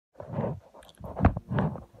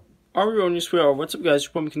Our own news. What's up, guys?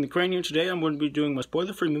 Your McKinley Crain here. Today, I'm going to be doing my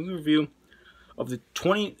spoiler-free movie review of the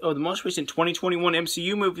most recent 2021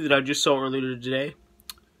 MCU movie that I just saw earlier today,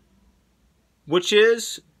 which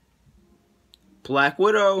is Black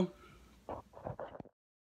Widow.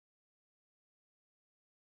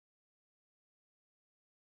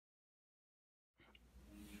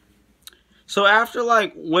 So after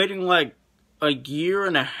waiting a year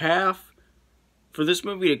and a half for this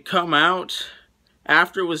movie to come out,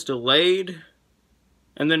 after it was delayed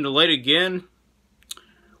and then delayed again,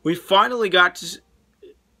 we finally got to...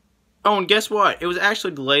 Oh, and guess what? It was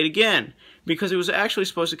actually delayed again, because it was actually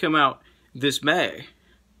supposed to come out this May.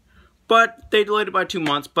 But they delayed it by 2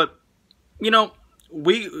 months. But, you know,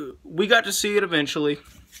 we got to see it eventually.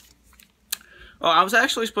 I was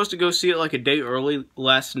actually supposed to go see it like a day early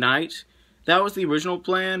last night. That was the original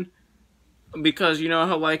plan. Because, you know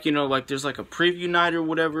how, there's like a preview night or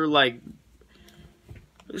whatever,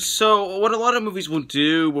 So, what a lot of movies will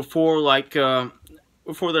do before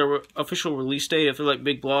their official release date, if they're like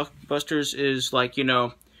big blockbusters, is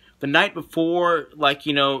the night before,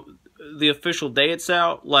 the official day it's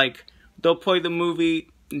out, they'll play the movie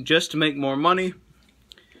just to make more money.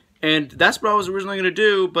 And that's what I was originally going to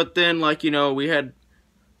do, but then, we had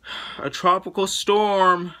a tropical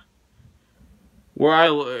storm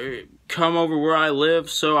come over where I live,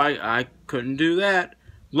 so I couldn't do that.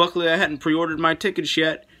 Luckily, I hadn't pre-ordered my tickets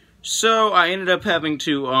yet, so I ended up having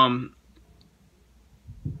to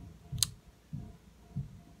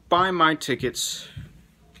buy my tickets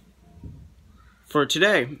for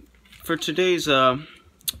today's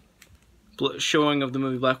showing of the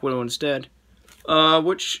movie Black Widow instead,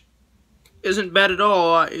 which isn't bad at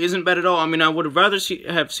all. I mean, I would have rather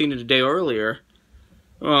have seen it a day earlier,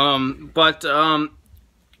 but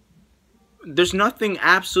there's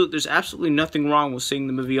absolutely nothing wrong with seeing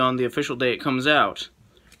the movie on the official day it comes out.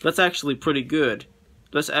 That's actually pretty good.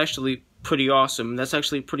 That's actually pretty awesome. That's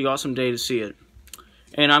actually a pretty awesome day to see it.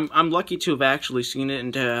 And I'm lucky to have actually seen it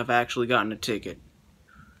and to have actually gotten a ticket.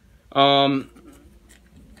 And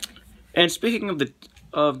speaking of the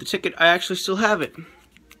ticket, I actually still have it.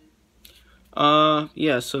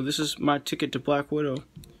 Yeah, so this is my ticket to Black Widow.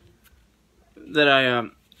 That I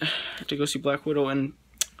had to go see Black Widow, and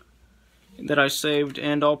that I saved,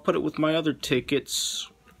 and I'll put it with my other tickets.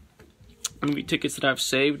 Movie tickets that I've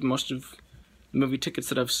saved. Most of the movie tickets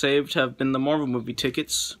that I've saved have been the Marvel movie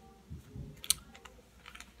tickets.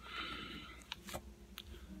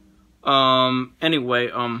 Anyway,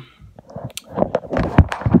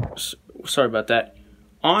 sorry about that.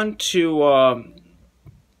 On to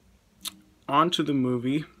the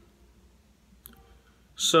movie.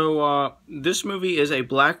 So, this movie is a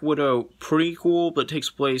Black Widow prequel that takes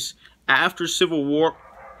place after Civil War,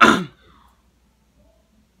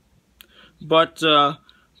 but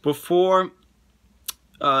before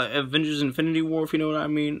Avengers Infinity War, if you know what I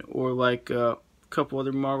mean, or a couple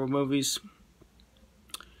other Marvel movies.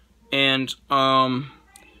 And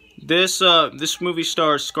this movie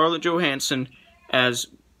stars Scarlett Johansson as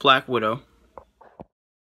Black Widow.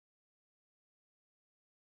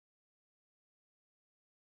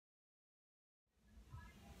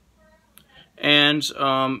 And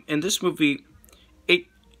in this movie,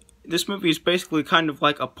 this movie is basically kind of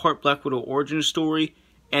like a part Black Widow origin story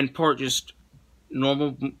and part just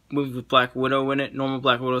normal movie with Black Widow in it, normal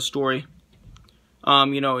Black Widow story.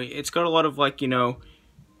 You know, it's got a lot of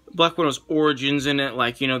Black Widow's origins in it,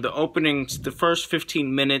 the openings, the first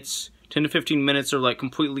 15 minutes, 10 to 15 minutes are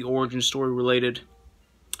completely origin story related.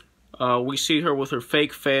 We see her with her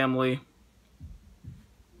fake family,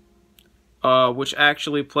 which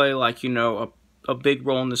actually play a big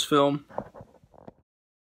role in this film.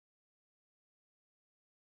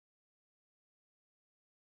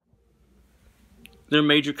 They're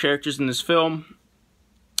major characters in this film,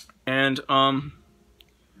 and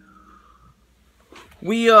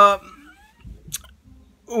we get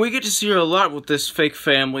to see her a lot with this fake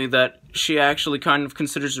family that she actually kind of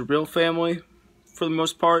considers a real family for the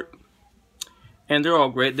most part, and they're all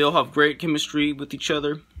great. They all have great chemistry with each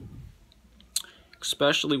other.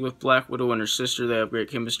 Especially with Black Widow and her sister, they have great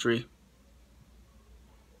chemistry.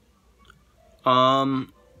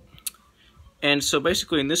 And so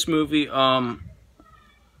basically in this movie,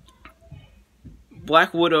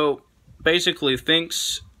 Black Widow basically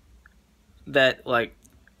thinks that,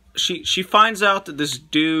 she finds out that this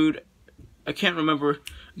dude, I can't remember,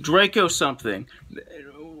 Draco something,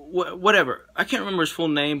 whatever, I can't remember his full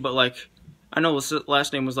name, but I know his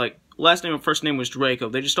last name and first name was Draco.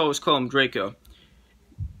 They just always call him Draco.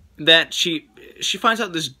 That she finds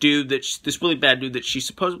out this dude, this really bad dude that she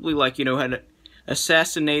supposedly, had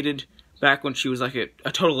assassinated back when she was like a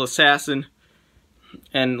total assassin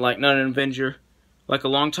and like not an Avenger, like a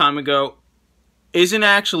long time ago, isn't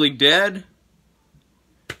actually dead.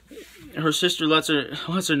 Her sister lets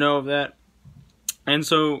her know of that, and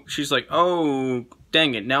so she's like, "Oh,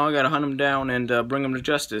 dang it! Now I gotta hunt him down and bring him to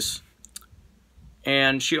justice."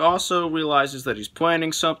 And she also realizes that he's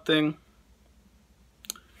planning something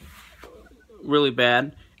really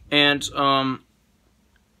bad, and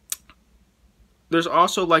there's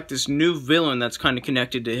also like this new villain that's kind of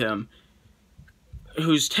connected to him,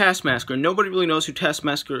 who's Taskmaster. Nobody really knows who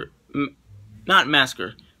Master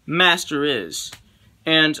is.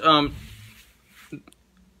 And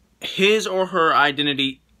his or her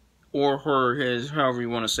identity, or his, however you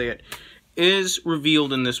want to say it, is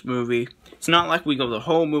revealed in this movie. It's not like we go the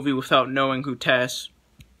whole movie without knowing who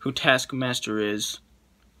Taskmaster is.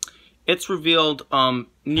 It's revealed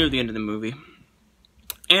near the end of the movie.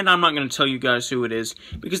 And I'm not going to tell you guys who it is,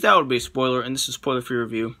 because that would be a spoiler, and this is a spoiler-free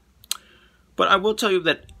review. But I will tell you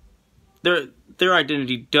that their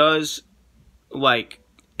identity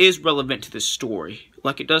is relevant to this story.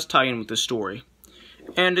 Like, it does tie in with the story.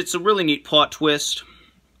 And it's a really neat plot twist.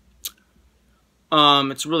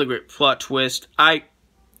 It's a really great plot twist. I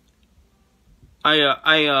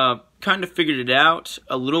kind of figured it out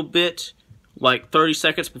a little bit, like 30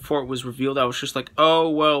 seconds before it was revealed. I was just like, oh,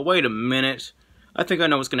 well, wait a minute. I think I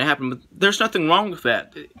know what's going to happen, but there's nothing wrong with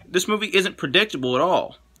that. This movie isn't predictable at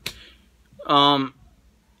all.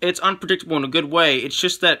 It's unpredictable in a good way. It's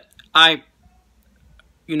just that I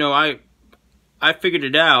figured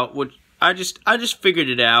it out. I just figured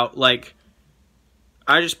it out. Like,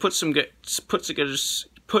 I just put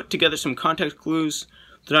together some context clues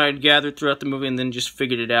that I had gathered throughout the movie, and then just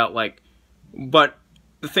figured it out. Like, but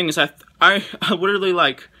the thing is, I literally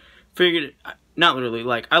I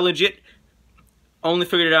legit only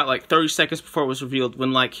figured it out like 30 seconds before it was revealed,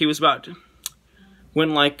 when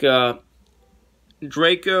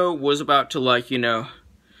Draco was about to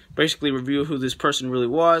basically reveal who this person really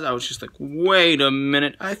was. I was just like, wait a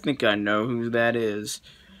minute, I think I know who that is.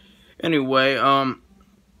 Anyway, but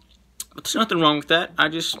there's nothing wrong with that. I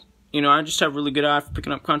just have a really good eye for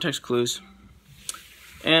picking up context clues.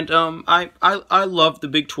 And I loved the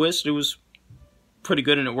big twist. It was pretty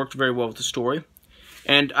good, and it worked very well with the story.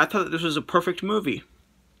 And I thought that this was a perfect movie.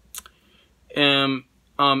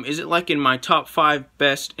 Is it like in my top 5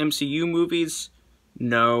 best MCU movies?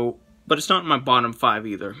 No, but it's not in my bottom 5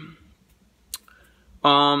 either.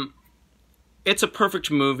 It's a perfect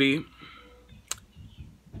movie,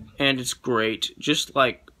 and it's great. Just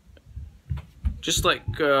like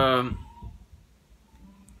the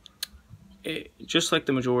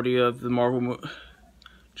majority of Marvel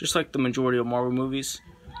movies.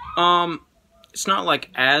 It's not like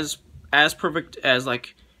as perfect as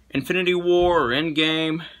like Infinity War or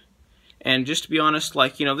Endgame, and just to be honest,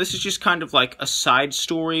 this is just kind of like a side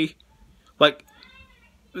story. Like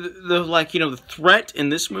the threat in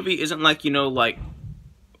this movie isn't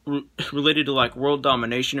related to like world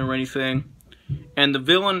domination or anything. And the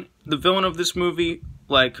villain of this movie,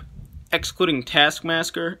 like excluding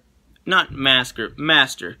Master.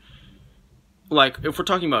 Like, if we're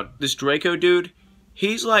talking about this Draco dude,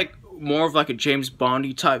 he's like more of like a James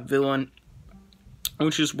Bondy type villain,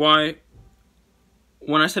 which is why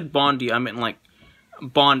when I said Bondy, I meant like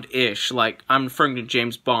Bond-ish, like I'm referring to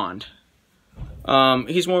James Bond.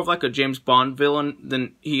 He's more of like a James Bond villain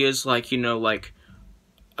than he is like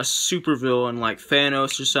a super villain like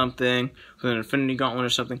Thanos or something, with an Infinity Gauntlet or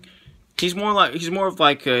something. He's more of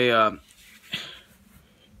like a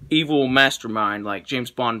evil mastermind, like James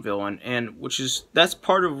Bond villain, and that's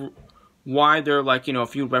part of why there are a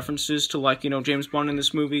few references to James Bond in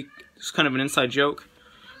this movie. It's kind of an inside joke.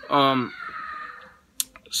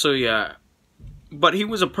 So yeah, but he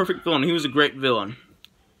was a perfect villain. He was a great villain.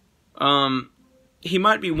 He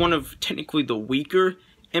might be one of technically the weaker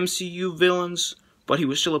MCU villains, but he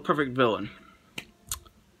was still a perfect villain.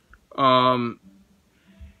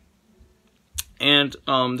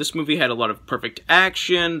 This movie had a lot of perfect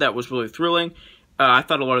action that was really thrilling. I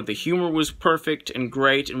thought a lot of the humor was perfect and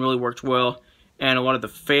great and really worked well. And a lot of the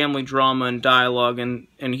family drama and dialogue in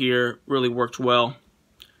here really worked well.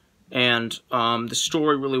 And the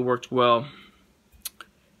story really worked well.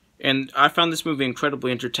 And I found this movie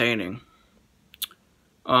incredibly entertaining.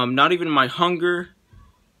 Not even my hunger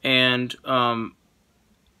and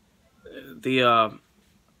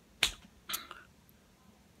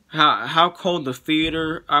how cold the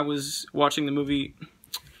theater I was watching the movie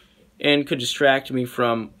in could distract me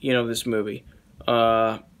from this movie.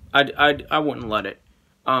 I wouldn't let it.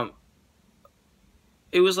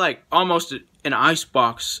 It was like almost an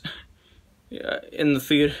icebox in the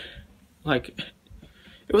theater. Like,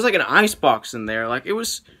 it was like an ice box in there. Like, it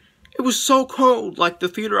was so cold. Like, the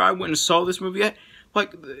theater I went and saw this movie at,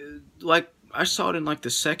 like I saw it in, like, the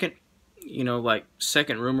second, you know, like,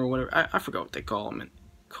 second room or whatever. I forgot what they call them, and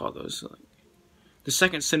call those, like, the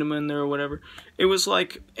second cinema in there or whatever. It was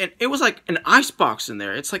like an ice box in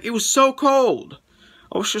there. It's like, it was so cold.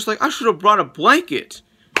 I was just like, I should have brought a blanket,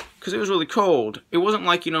 because it was really cold. It wasn't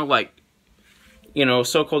like, you know,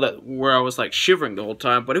 so cold that where I was, like, shivering the whole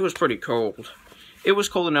time, but it was pretty cold. It was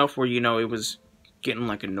cold enough where, you know, it was getting,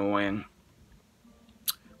 like, annoying.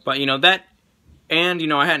 But, you know, that, and, you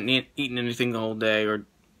know, I hadn't eaten anything the whole day, or,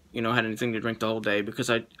 you know, had anything to drink the whole day, because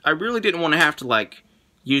I really didn't want to have to, like,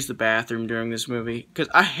 use the bathroom during this movie. Because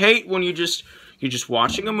I hate when you're just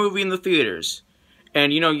watching a movie in the theaters,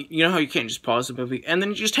 and, you know how you can't just pause the movie, and then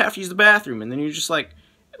you just have to use the bathroom, and then you're just, like,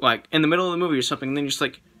 in the middle of the movie or something, and then you're just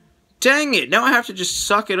like, dang it, now I have to just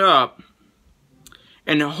suck it up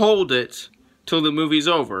and hold it till the movie's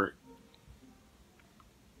over.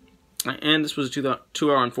 And this was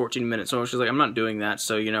 2 hour and 14 minutes, so I was just like, I'm not doing that.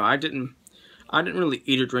 So, you know, I didn't really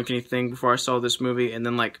eat or drink anything before I saw this movie, and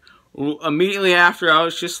then, like, immediately after, I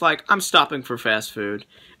was just like, I'm stopping for fast food.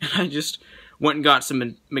 And I just went and got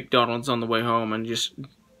some McDonald's on the way home and just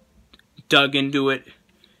dug into it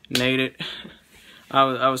and ate it.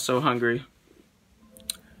 I was so hungry.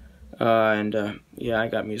 Yeah, I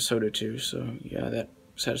got me a soda too, so yeah, that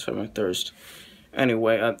satisfied my thirst.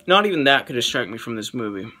 Anyway, not even that could distract me from this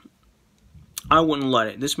movie. I wouldn't let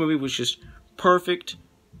it. This movie was just perfect,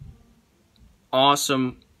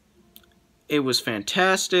 awesome. It was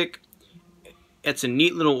fantastic. It's a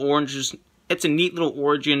neat little origin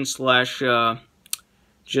slash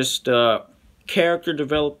just character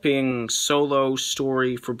developing solo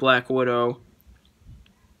story for Black Widow.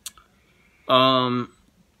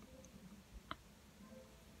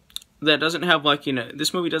 That doesn't have, like, you know,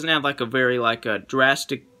 this movie doesn't have, like, a very, like, a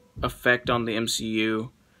drastic effect on the MCU,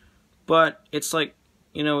 but it's, like,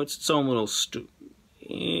 you know, it's its own little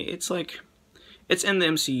it's, like, it's in the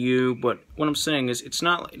MCU, but what I'm saying is, it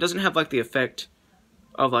doesn't have, like, the effect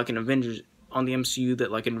of, like, an Avengers, on the MCU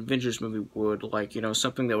that, like, an Avengers movie would, like, you know,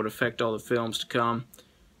 something that would affect all the films to come,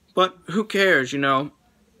 but who cares, you know,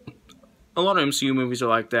 a lot of MCU movies are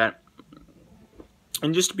like that,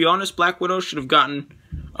 and just to be honest, Black Widow should have gotten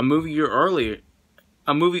a movie earlier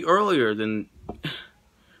than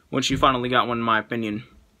when she finally got one, in my opinion.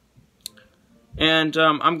 And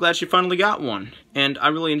I'm glad she finally got one, and I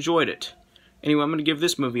really enjoyed it. Anyway, I'm going to give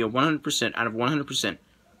this movie a 100% out of 100%,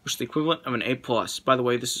 which is the equivalent of an A+. By the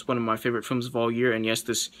way, this is one of my favorite films of all year, and yes,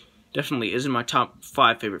 this definitely is in my top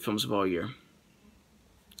 5 favorite films of all year.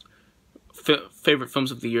 Favorite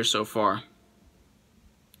films of the year so far.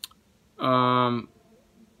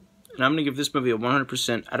 And I'm going to give this movie a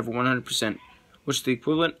 100% out of 100%, which is the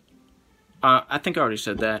equivalent, I think I already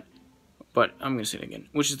said that, but I'm going to say it again,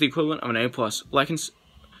 which is the equivalent of an A+. Like,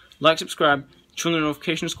 subscribe, turn on the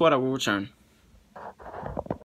notification squad, I will return.